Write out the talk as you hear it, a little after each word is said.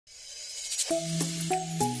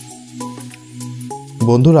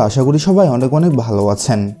বন্ধুরা, আশা করি সবাই অনেক অনেক ভালো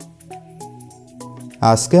আছেন।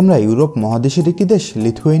 আজকে আমরা ইউরোপ মহাদেশের একটি দেশ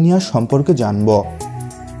লিথুয়েনিয়া সম্পর্কে জানব।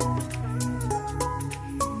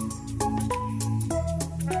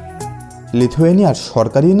 লিথুয়েনিয়ার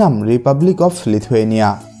সরকারি নাম রিপাবলিক অফ লিথুয়েনিয়া।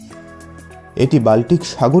 এটি বাল্টিক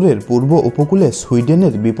সাগরের পূর্ব উপকূলে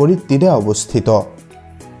সুইডেনের বিপরীত তীরে অবস্থিত।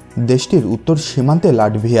 দেশটির উত্তর সীমান্তে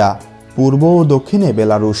লাটভিয়া, পূর্ব ও দক্ষিণে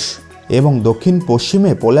বেলারুশ এবং দক্ষিণ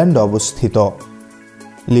পশ্চিমে পোল্যান্ড অবস্থিত।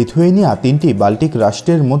 লিথুয়েনিয়া তিনটি বাল্টিক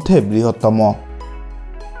রাষ্ট্রের মধ্যে বৃহত্তম।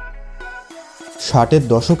 60-এর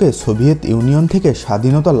দশকে সোভিয়েত ইউনিয়ন থেকে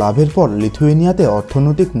স্বাধীনতা লাভের পর লিথুয়েনিয়াতে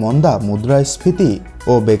অর্থনৈতিক মন্দা, মুদ্রাস্ফীতি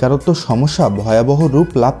ও বেকারত্ব সমস্যা ভয়াবহ রূপ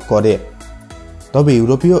লাভ করে। তবে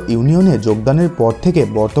ইউরোপীয় ইউনিয়নে যোগদানের পর থেকে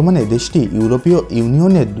বর্তমানে দেশটি ইউরোপীয়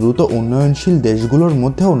ইউনিয়নের দ্রুত উন্নয়নশীল দেশগুলোর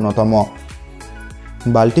মধ্যে অন্যতম।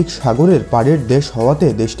 বাল্টিক সাগরের পাড়ের দেশ হওয়াতে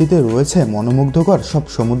দেশটিতে রয়েছে মনোমুগ্ধকর সব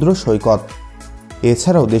সমুদ্র সৈকত।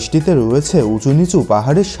 এছাড়াও দেশটিতে রয়েছে উঁচু নিচু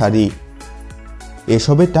পাহাড়ের সারি।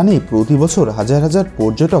 এসবের টানেই প্রতি বছর হাজার হাজার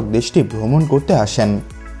পর্যটক দেশটি ভ্রমণ করতে আসেন।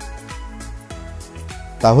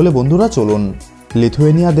 তাহলে বন্ধুরা, চলুন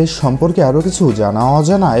লিথুয়েনিয়া দেশ সম্পর্কে আরও কিছু জানা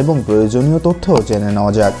অজানা এবং প্রয়োজনীয় তথ্য জেনে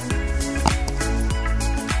নেওয়া যাক।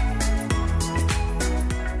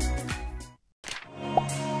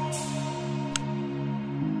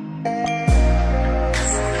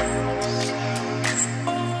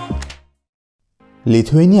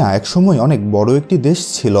 লিথুয়েনিয়া একসময় অনেক বড় একটি দেশ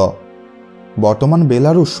ছিল। বর্তমান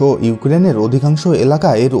বেলারুশ ও ইউক্রেনের অধিকাংশ এলাকা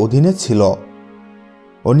এর অধীনে ছিল।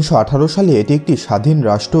 1918 সালে এটি একটি স্বাধীন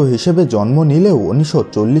রাষ্ট্র হিসেবে জন্ম নিলেও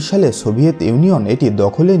 1940 সালে সোভিয়েত ইউনিয়ন এটি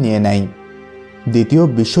দখলে নিয়ে নেয়। দ্বিতীয়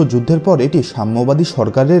বিশ্বযুদ্ধের পর এটি সাম্যবাদী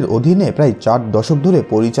সরকারের অধীনে প্রায় 4 দশক ধরে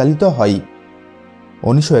পরিচালিত হয়।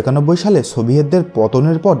 1991 সালে সোভিয়েতদের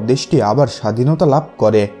পতনের পর দেশটি আবার স্বাধীনতা লাভ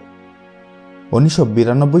করে।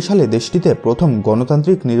 1992 সালে দেশটিতে প্রথম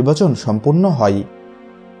গণতান্ত্রিক নির্বাচন সম্পন্ন হয়।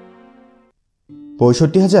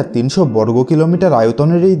 65,300 বর্গ কিলোমিটার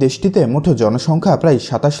আয়তনের এই দেশটিতে মোট জনসংখ্যা প্রায়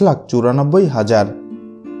 27,94,000।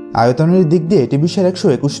 আয়তনের দিক দিয়ে এটি বিশ্বের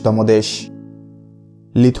 121তম দেশ।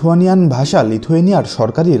 লিথুয়ানিয়ান ভাষা লিথুয়েনিয়ার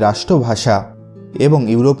সরকারি রাষ্ট্রভাষা এবং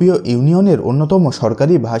ইউরোপীয় ইউনিয়নের অন্যতম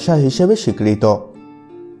সরকারি ভাষা হিসেবে স্বীকৃত।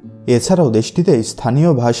 এছাড়াও দেশটিতে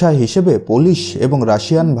স্থানীয় ভাষা হিসেবে পোলিশ এবং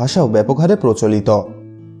রাশিয়ান ভাষাও ব্যাপক হারে প্রচলিত।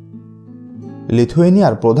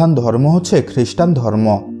 লিথুয়েনিয়ার প্রধান ধর্ম হচ্ছে খ্রিস্টান ধর্ম।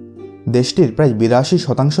 দেশটির প্রায়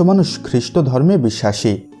 82% মানুষ খ্রিস্ট ধর্মে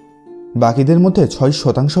বিশ্বাসী। বাকিদের মধ্যে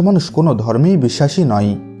 6% মানুষ কোনো ধর্মেই বিশ্বাসী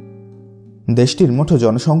নয়। দেশটির মোট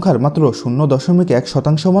জনসংখ্যার মাত্র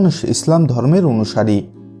 0.1% মানুষ ইসলাম ধর্মের অনুসারী।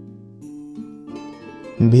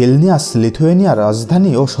 ভিলনিয়াস লিথুয়েনিয়ার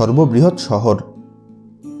রাজধানী ও সর্ববৃহৎ শহর।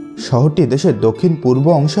 শহরটি দেশের দক্ষিণ পূর্ব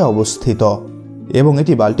অংশে অবস্থিত এবং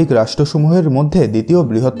এটি বাল্টিক রাষ্ট্রসমূহের মধ্যে দ্বিতীয়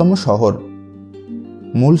বৃহত্তম শহর।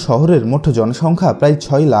 মূল শহরের মোট জনসংখ্যা প্রায়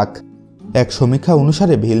 6 লাখ। এক সমীক্ষা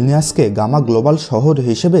অনুসারে ভিলনিয়াসকে গামা গ্লোবাল শহর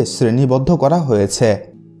হিসেবে শ্রেণীবদ্ধ করা হয়েছে।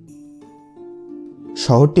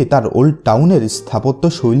 শহরটি তার ওল্ড টাউনের স্থাপত্য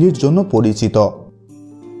শৈলীর জন্য পরিচিত।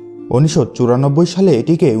 1994 সালে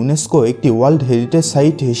এটিকে ইউনেস্কো একটি ওয়ার্ল্ড হেরিটেজ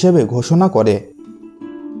সাইট হিসেবে ঘোষণা করে।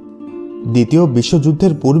 দ্বিতীয়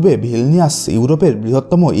বিশ্বযুদ্ধের পূর্বে ভিলনিয়াস ইউরোপের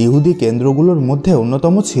বৃহত্তম ইহুদি কেন্দ্রগুলোর মধ্যে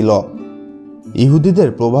অন্যতম ছিল। ইহুদিদের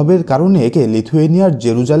প্রভাবের কারণে একে লিথুয়েনিয়ার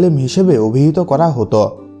জেরুজালেম হিসেবে অভিহিত করা হতো।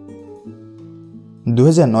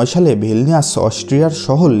 2009 সালে ভিলনিয়াস অস্ট্রিয়ার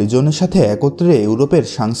শহর লিজনের সাথে একত্রে ইউরোপের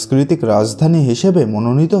সাংস্কৃতিক রাজধানী হিসেবে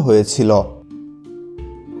মনোনীত হয়েছিল।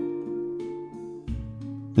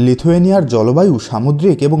 লিথুয়েনিয়ার জলবায়ু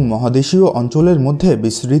সামুদ্রিক এবং মহাদেশীয় অঞ্চলের মধ্যে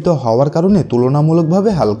বিস্তৃত হওয়ার কারণে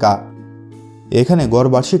তুলনামূলকভাবে হালকা। এখানে গড়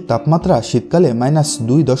বার্ষিক তাপমাত্রা শীতকালে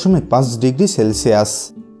 -2.5 ডিগ্রি সেলসিয়াস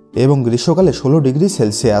এবং গ্রীষ্মকালে 16 ডিগ্রি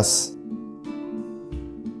সেলসিয়াস।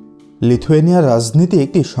 লিথুয়েনিয়ার রাজনীতি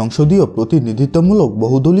একটি সংসদীয় প্রতিনিধিত্বমূলক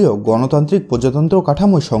বহুদলীয় গণতান্ত্রিক প্রজাতন্ত্র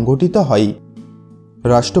কাঠামোয় সংগঠিত হয়।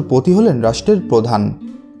 রাষ্ট্রপতি হলেন রাষ্ট্রের প্রধান,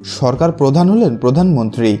 সরকার প্রধান হলেন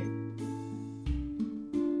প্রধানমন্ত্রী।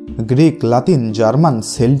 গ্রিক, লাতিন, জার্মান,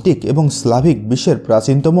 সেল্টিক এবং স্লাভিক বিশ্বের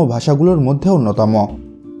প্রাচীনতম ভাষাগুলোর মধ্যে অন্যতম।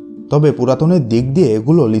 তবে পুরাতনের দিক দিয়ে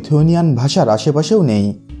এগুলো লিথুয়েনিয়ান ভাষার আশেপাশেও নেই।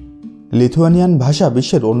 লিথুয়ানিয়ান ভাষা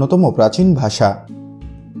বিশ্বের অন্যতম প্রাচীন ভাষা।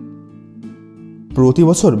 প্রতি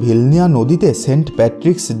বছর ভিলনিয়া নদীতে সেন্ট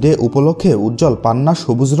প্যাট্রিকস ডে উপলক্ষে উজ্জ্বল পান্না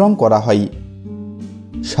সবুজ রং করা হয়।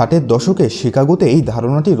 60-এর দশকে শিকাগোতে এই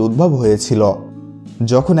ধারণাটির উদ্ভব হয়েছিল,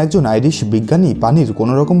 যখন একজন আইরিশ বিজ্ঞানী পানির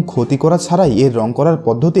কোনো রকম ক্ষতি করা ছাড়াই এর রং করার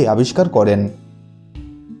পদ্ধতি আবিষ্কার করেন।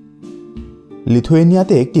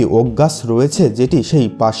 লিথুয়েনিয়াতে একটি ওক গাছ রয়েছে যেটি সেই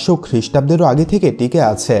 500 খ্রিস্টাব্দেরও আগে থেকে টিকে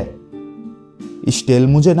আছে।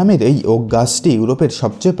 স্টেলমুজে নামের এই ওক গাছটি ইউরোপের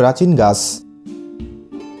সবচেয়ে প্রাচীন গাছ।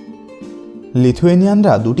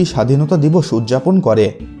 লিথুয়েনিয়ানরা দুটি স্বাধীনতা দিবস উদযাপন করে,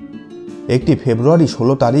 একটি ফেব্রুয়ারি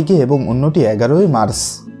 16 তারিখে এবং অন্যটি 11 মার্চ।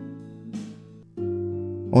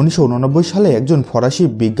 1989 সালে একজন ফরাসি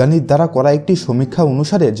বিজ্ঞানীর দ্বারা করা একটি সমীক্ষা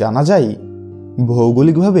অনুসারে জানা যায়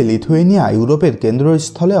ভৌগোলিকভাবে লিথুয়েনিয়া ইউরোপের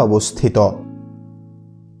কেন্দ্রস্থলে অবস্থিত।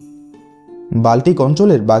 বাল্টিক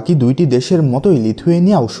অঞ্চলের বাকি দুইটি দেশের মতোই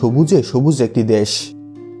লিথুয়েনিয়াও সবুজে সবুজ একটি দেশ।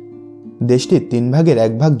 দেশটির 3 ভাগের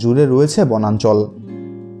 1 ভাগ জুড়ে রয়েছে বনাঞ্চল।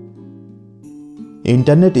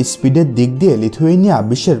 ইন্টারনেট স্পিডের দিক দিয়ে লিথুয়েনিয়া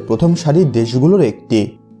বিশ্বের প্রথম সারির দেশগুলোর একটি।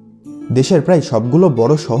 দেশের প্রায় সবগুলো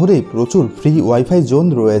বড় শহরেই প্রচুর ফ্রি ওয়াইফাই জোন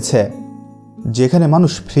রয়েছে, যেখানে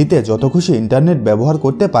মানুষ ফ্রিতে যত খুশি ইন্টারনেট ব্যবহার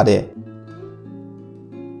করতে পারে।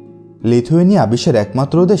 লিথুয়েনিয়া বিশ্বের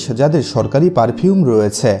একমাত্র দেশ যাদের সরকারি পারফিউম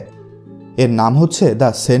রয়েছে। এর নাম হচ্ছে দ্য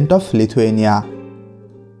সেন্ট অফ লিথুয়েনিয়া।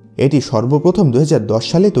 এটি সর্বপ্রথম 2010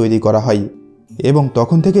 সালে তৈরি করা হয় এবং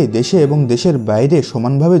তখন থেকেই দেশে এবং দেশের বাইরে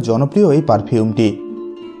সমানভাবে জনপ্রিয় এই পারফিউমটি।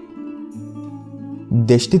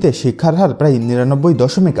 দেশটিতে শিক্ষার হার প্রায়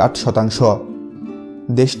 99.8%।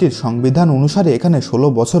 দেশটির সংবিধান অনুসারে এখানে 16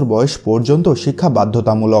 বছর বয়স পর্যন্ত শিক্ষা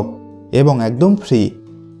বাধ্যতামূলক এবং একদম ফ্রি।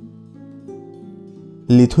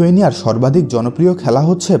 লিথুয়েনিয়ার সর্বাধিক জনপ্রিয় খেলা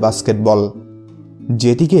হচ্ছে বাস্কেটবল,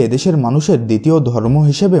 যেটিকে এদেশের মানুষের দ্বিতীয় ধর্ম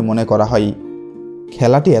হিসেবে মনে করা হয়।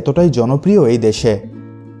 খেলাটি এতটাই জনপ্রিয় এই দেশে।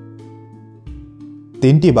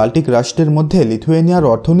 3টি বাল্টিক রাষ্ট্রের মধ্যে লিথুয়েনিয়ার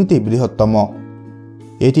অর্থনীতি বৃহত্তম।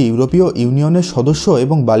 এটি ইউরোপীয় ইউনিয়নের সদস্য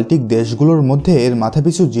এবং বাল্টিক দেশগুলোর মধ্যে এর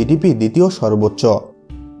মাথাপিছু জিডিপি দ্বিতীয় সর্বোচ্চ।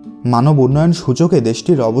 মানব উন্নয়ন সূচকে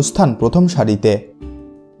দেশটির অবস্থান প্রথম সারিতে।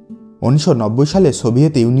 1990 সালে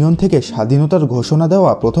সোভিয়েত ইউনিয়ন থেকে স্বাধীনতার ঘোষণা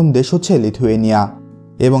দেওয়া প্রথম দেশ হচ্ছে লিথুয়েনিয়া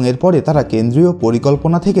এবং এরপরে তারা কেন্দ্রীয়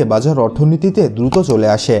পরিকল্পনা থেকে বাজার অর্থনীতিতে দ্রুত চলে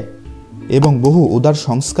আসে এবং বহু উদার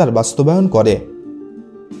সংস্কার বাস্তবায়ন করে।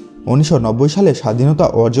 1990 সালে স্বাধীনতা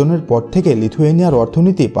অর্জনের পর থেকে লিথুয়েনিয়ার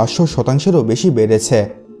অর্থনীতি 500%-এরও বেশি বেড়েছে।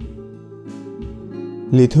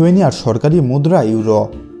 লিথুয়েনিয়ার সরকারি মুদ্রা ইউরো।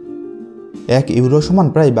 1 ইউরো সমান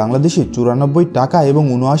প্রায় বাংলাদেশি 94 টাকা এবং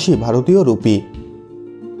 79 ভারতীয় রুপি।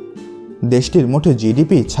 দেশটির মোট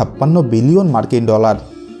জিডিপি 56 বিলিয়ন মার্কিন ডলার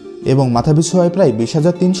এবং মাথাপিছু হয় প্রায়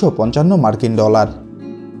 20,355 মার্কিন ডলার।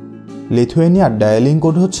 লিথুয়েনিয়ার ডায়ালিং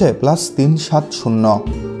কোড হচ্ছে +370।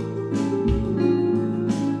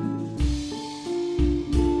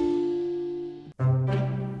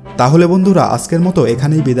 তাহলে বন্ধুরা, আজকের মতো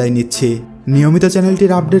এখানেই বিদায় নিচ্ছি। নিয়মিত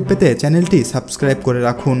চ্যানেলটির আপডেট পেতে চ্যানেলটি সাবস্ক্রাইব করে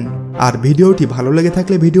রাখুন। আর ভিডিওটি ভালো লেগে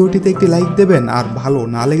থাকলে ভিডিওটিতে একটি লাইক দেবেন, আর ভালো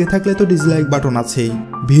না লেগে থাকলে তো ডিসলাইক বাটন আছেই।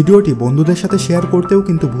 ভিডিওটি বন্ধুদের সাথে শেয়ার করতেও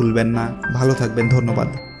কিন্তু ভুলবেন না। ভালো থাকবেন, ধন্যবাদ।